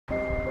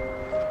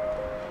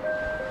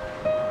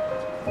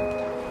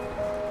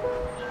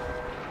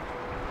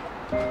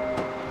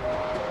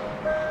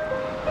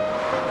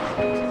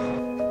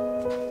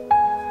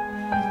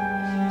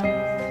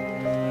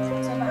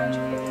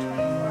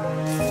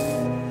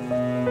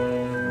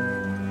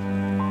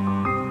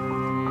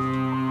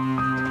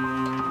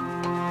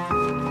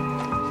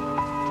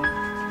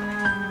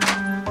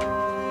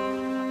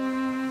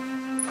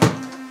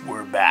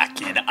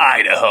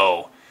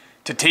Idaho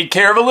to take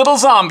care of a little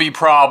zombie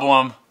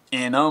problem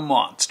in a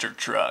monster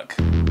truck.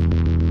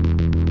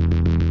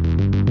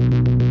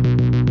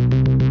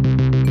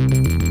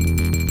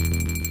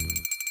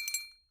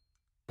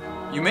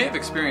 You may have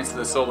experienced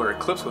the solar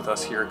eclipse with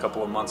us here a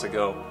couple of months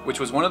ago, which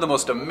was one of the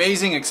most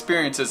amazing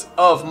experiences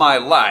of my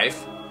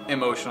life.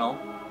 Emotional,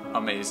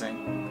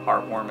 amazing,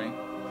 heartwarming.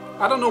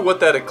 I don't know what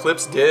that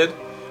eclipse did,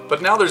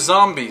 but now there's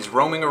zombies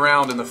roaming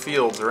around in the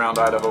fields around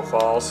Idaho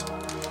Falls.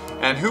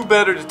 And who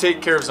better to take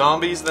care of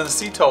zombies than the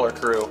SeeTaller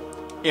crew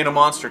in a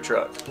monster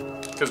truck?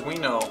 Because we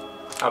know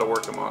how to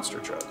work a monster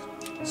truck.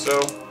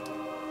 So,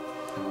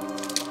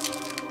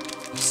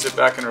 just sit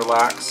back and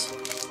relax.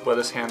 Let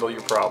us handle your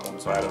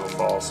problems, Idaho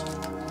Falls.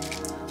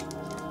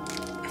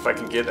 If I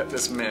can get at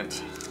this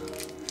mint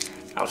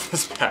out of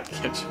this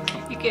package.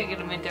 You can't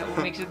get a mint out.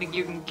 What makes you think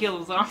you can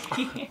kill a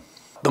zombie?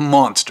 The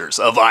monsters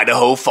of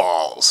Idaho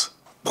Falls.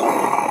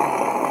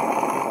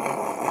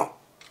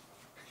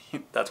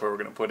 That's where we're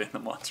going to put in the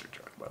monster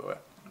truck, by the way.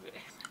 Okay.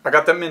 I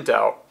got that mint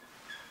out.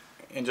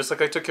 And just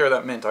like I took care of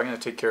that mint, I'm going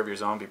to take care of your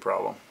zombie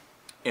problem.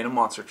 In a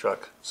monster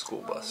truck,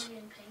 school bus.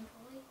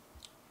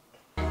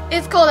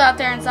 It's cold out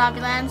there in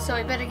Zombieland, so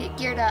we better get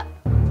geared up.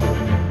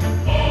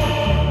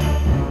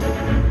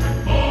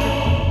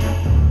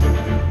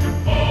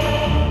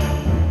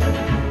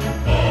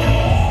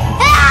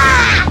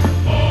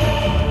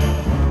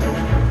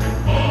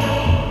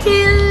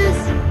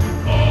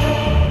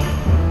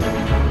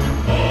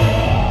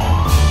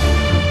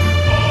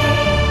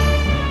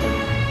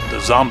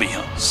 Zombie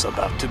hunt's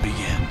about to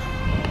begin.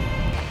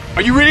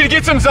 Are you ready to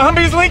get some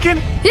zombies,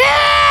 Lincoln?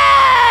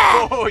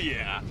 Yeah! Oh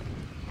yeah.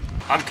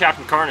 I'm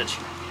Captain Carnage.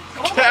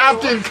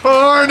 Captain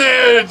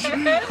Carnage!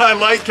 I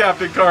like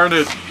Captain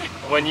Carnage.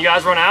 When you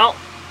guys run out,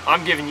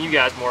 I'm giving you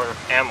guys more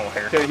ammo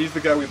here. Okay, he's the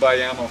guy we buy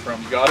ammo from.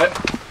 You got it?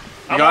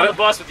 I'm on the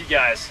bus with you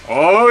guys.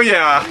 Oh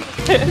yeah.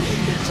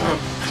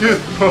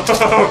 Dude.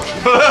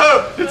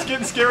 It's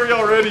getting scary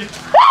already.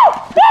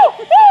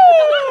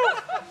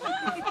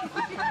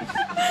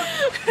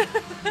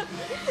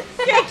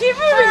 Yeah, keep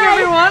moving,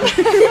 everyone.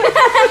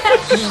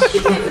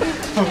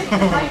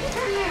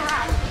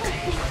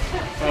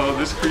 Oh,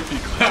 this creepy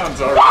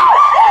clown's already.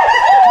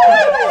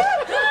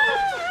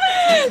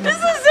 This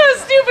is so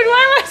stupid.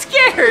 Why am I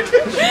scared?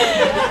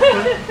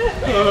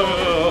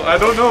 I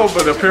don't know,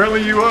 but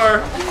apparently you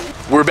are.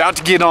 We're about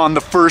to get on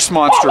the first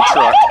monster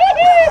truck.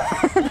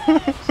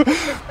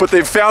 But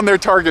they've found their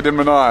target in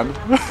Manon.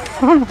 Yeah,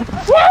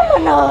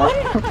 Manon! Are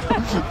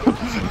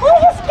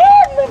you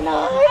scared,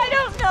 Manon? I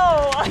don't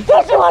know.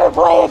 Don't you want to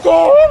play a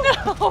game?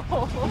 No.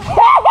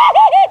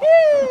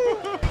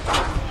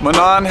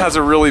 Manon has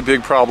a really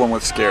big problem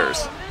with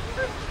scares.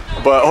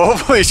 But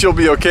hopefully she'll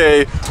be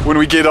okay when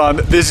we get on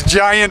this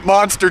giant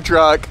monster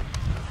truck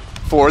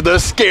for the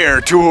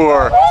scare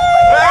tour.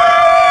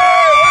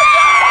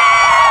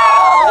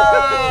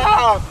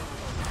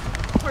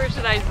 Where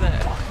should I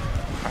sit?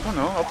 I don't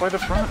know, up by the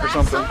front or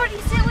something. Somebody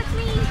sit with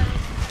me.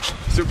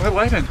 Sit by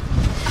Lightning.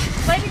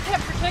 Lightning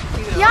can't protect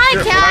me though. Yeah, I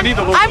Here, can. I need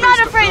the little I'm not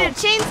place to afraid of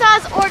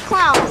chainsaws or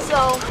clowns,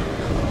 so.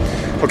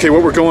 Okay,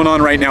 what we're going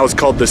on right now is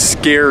called the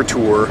Scare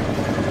Tour.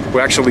 We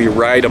actually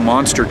ride a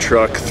monster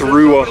truck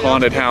through a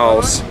haunted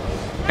house.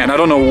 And I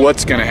don't know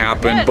what's gonna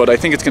happen, but I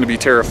think it's gonna be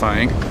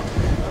terrifying.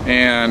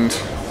 And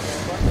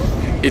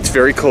it's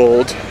very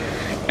cold.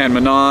 And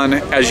Manon,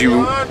 as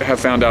you have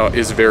found out,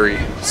 is very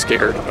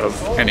scared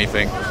of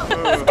anything.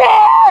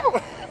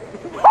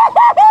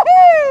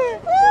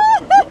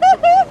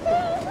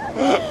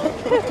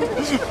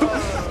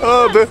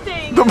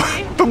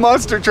 The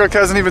monster truck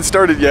hasn't even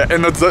started yet,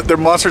 and the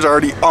monsters are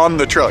already on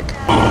the truck.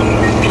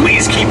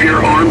 Please keep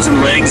your arms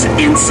and legs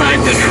inside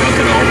the truck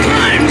at all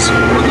times,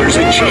 or there's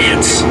a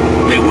chance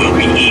they will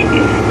be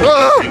eaten.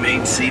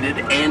 Remain seated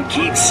and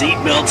keep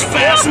seatbelts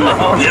fastened.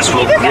 This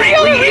will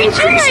greatly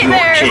increase your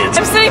chance.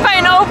 I'm sitting by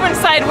an open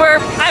side where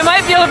I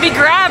might be able to be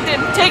grabbed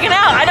and taken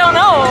out. I don't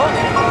know.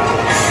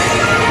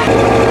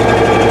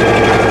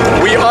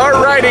 We are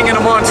riding in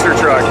a monster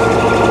truck.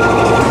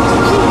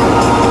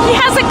 He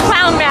has a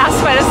clown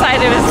mask by the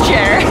side of his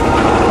chair.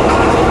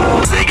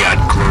 As they got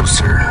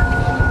closer,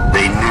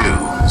 they knew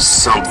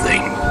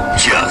something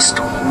just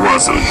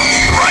wasn't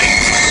right.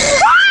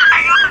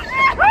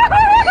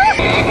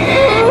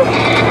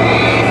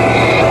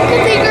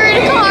 Good thing we're in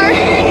a car.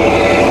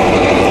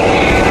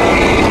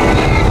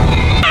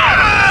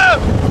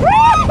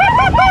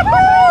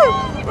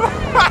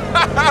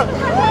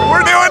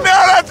 We're doing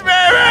donuts,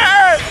 baby!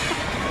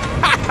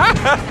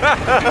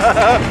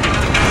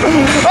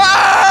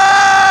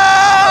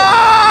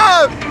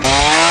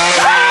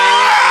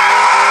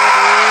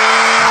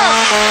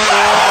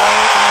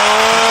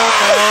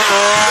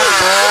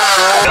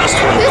 Just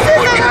when This is the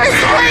worst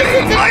place. It's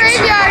a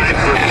graveyard.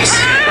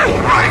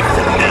 right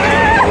in a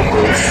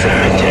local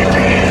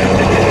cemetery.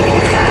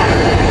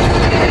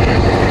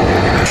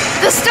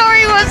 The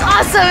story was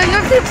awesome, and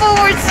the people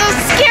were so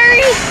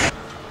scary.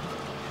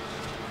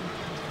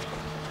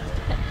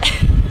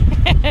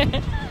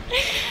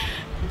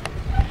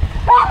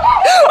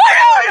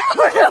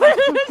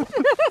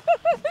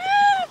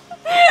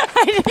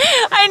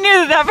 I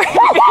knew that.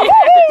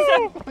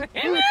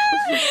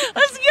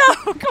 Let's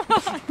go. Come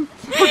on.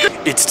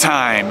 It's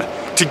time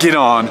to get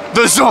on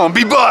the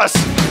zombie bus.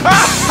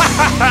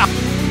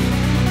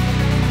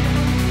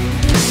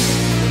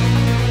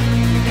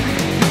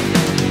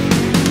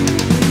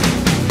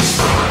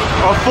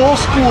 A full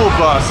school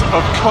bus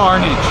of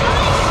carnage.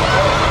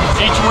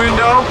 Each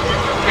window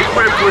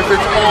equipped with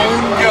its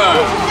own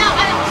gun.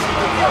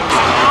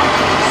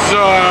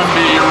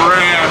 Zombie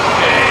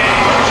rampage.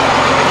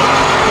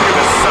 Look at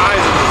the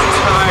size of its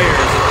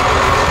tires.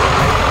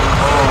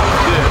 Oh,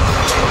 this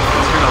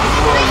is gonna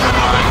blow your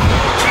mind.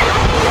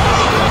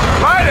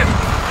 Biden,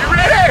 you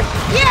ready?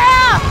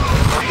 Yeah!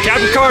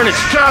 Captain Carnage.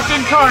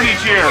 Captain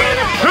Carnage here.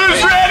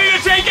 Who's ready to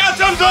take out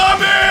some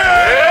zombies?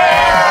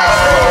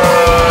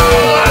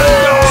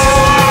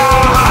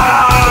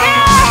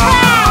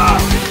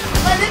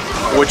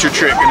 What's your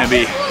trick gonna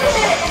be?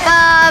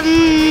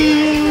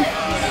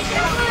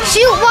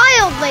 Shoot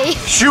wildly.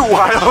 Shoot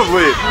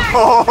wildly.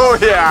 Oh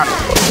yeah.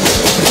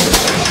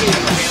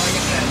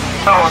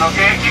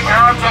 Okay, keep your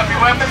arms up,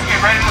 your weapons,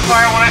 get ready to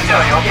fire when I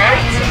tell you, okay?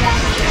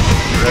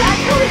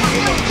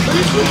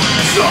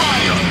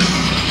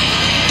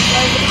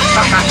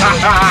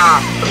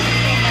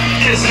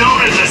 It's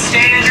known as a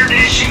standard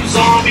issue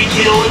zombie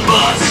killing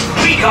bus.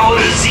 We call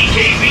it a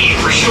ZKB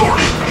for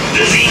short.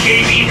 The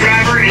ZKB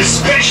driver is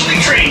specially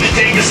trained to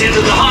take us into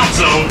the hot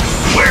zone,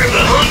 where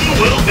the hunting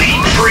will be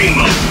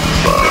primo.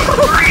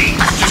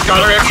 Just got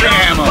our extra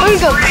ammo. I'm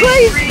going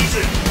crazy.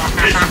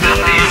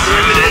 Visibility is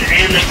limited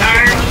and the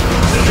tire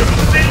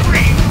has been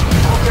briefed.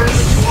 I'll turn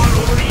the squad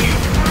over to you.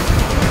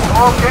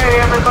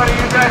 Okay, everybody,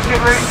 you guys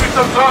get ready to shoot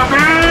some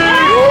zombies!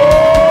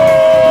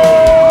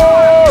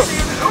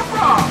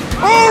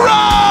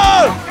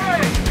 Hoorah!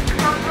 Okay, you're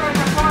not trying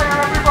to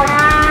fire, everybody!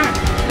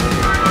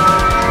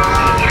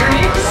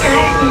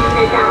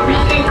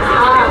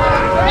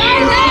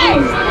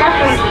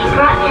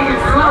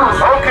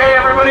 Okay,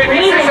 everybody, if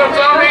you see some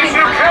zombies,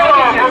 you kill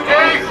them,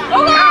 okay?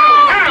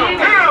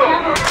 Kill!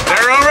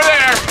 They're over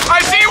there. I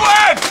see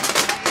one!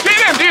 Get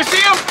him! Do you see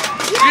him?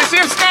 Do you see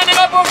him standing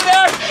up over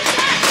there?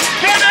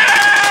 Get him!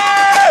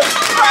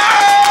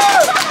 Ah!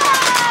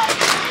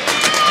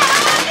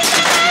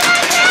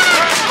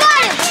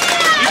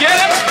 You get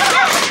him?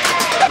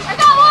 I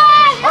got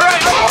one! All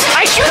right.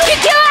 I shoot you,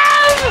 kill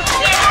him!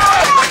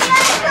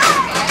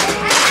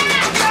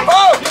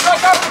 Oh, he's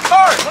back out of the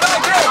car. What am I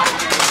doing?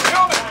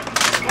 Kill him.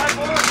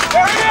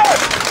 There he is!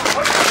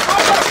 Yeah!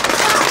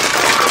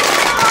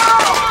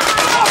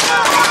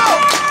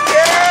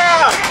 Get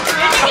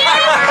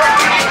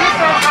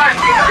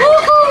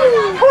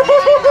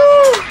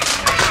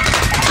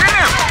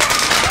him!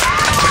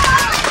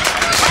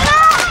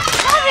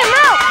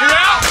 You're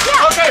out?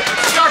 Okay,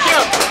 start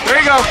him. There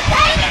you go.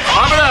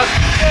 Arm it up.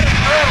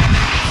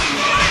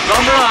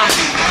 Arm it up.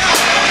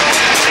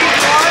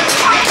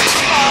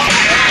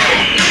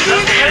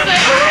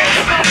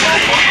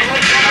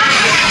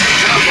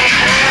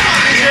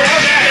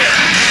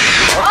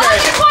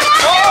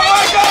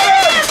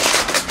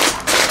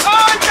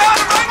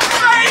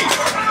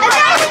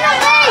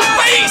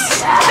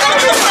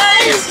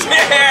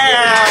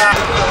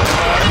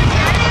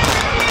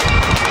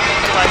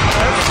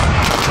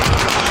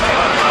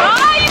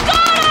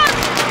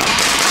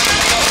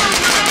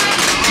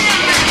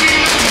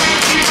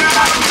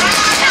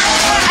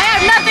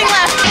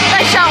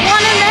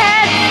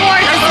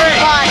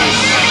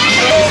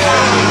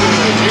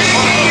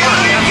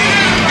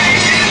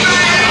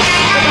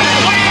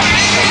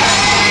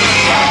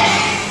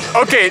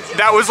 Okay,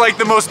 that was like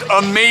the most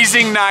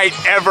amazing night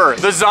ever.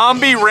 The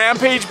zombie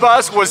rampage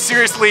bus was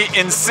seriously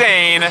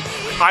insane.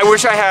 I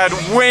wish I had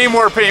way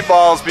more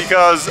paintballs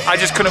because I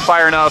just couldn't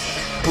fire enough.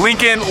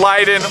 Lincoln,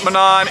 Leiden,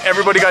 Manon,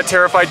 everybody got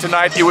terrified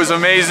tonight. It was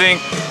amazing.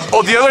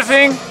 Oh, the other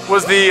thing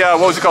was the,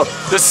 what was it called?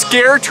 The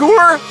scare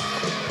tour.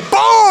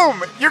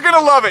 Boom! You're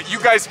gonna love it. You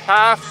guys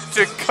have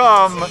to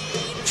come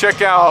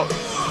check out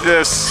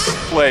this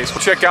place.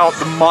 Check out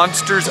the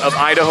Monsters of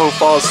Idaho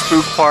Falls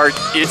Spook Park.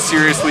 It's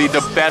seriously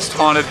the best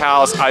haunted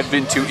house I've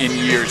been to in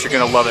years. You're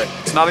gonna love it.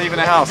 It's not even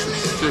a house,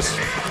 it's just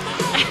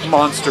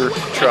monster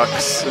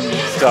trucks and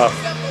stuff.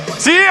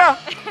 See ya!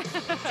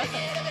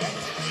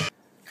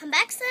 Come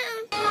back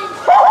soon.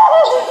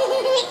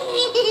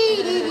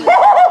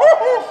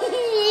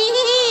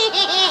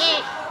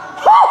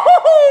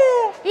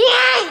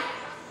 Yeah.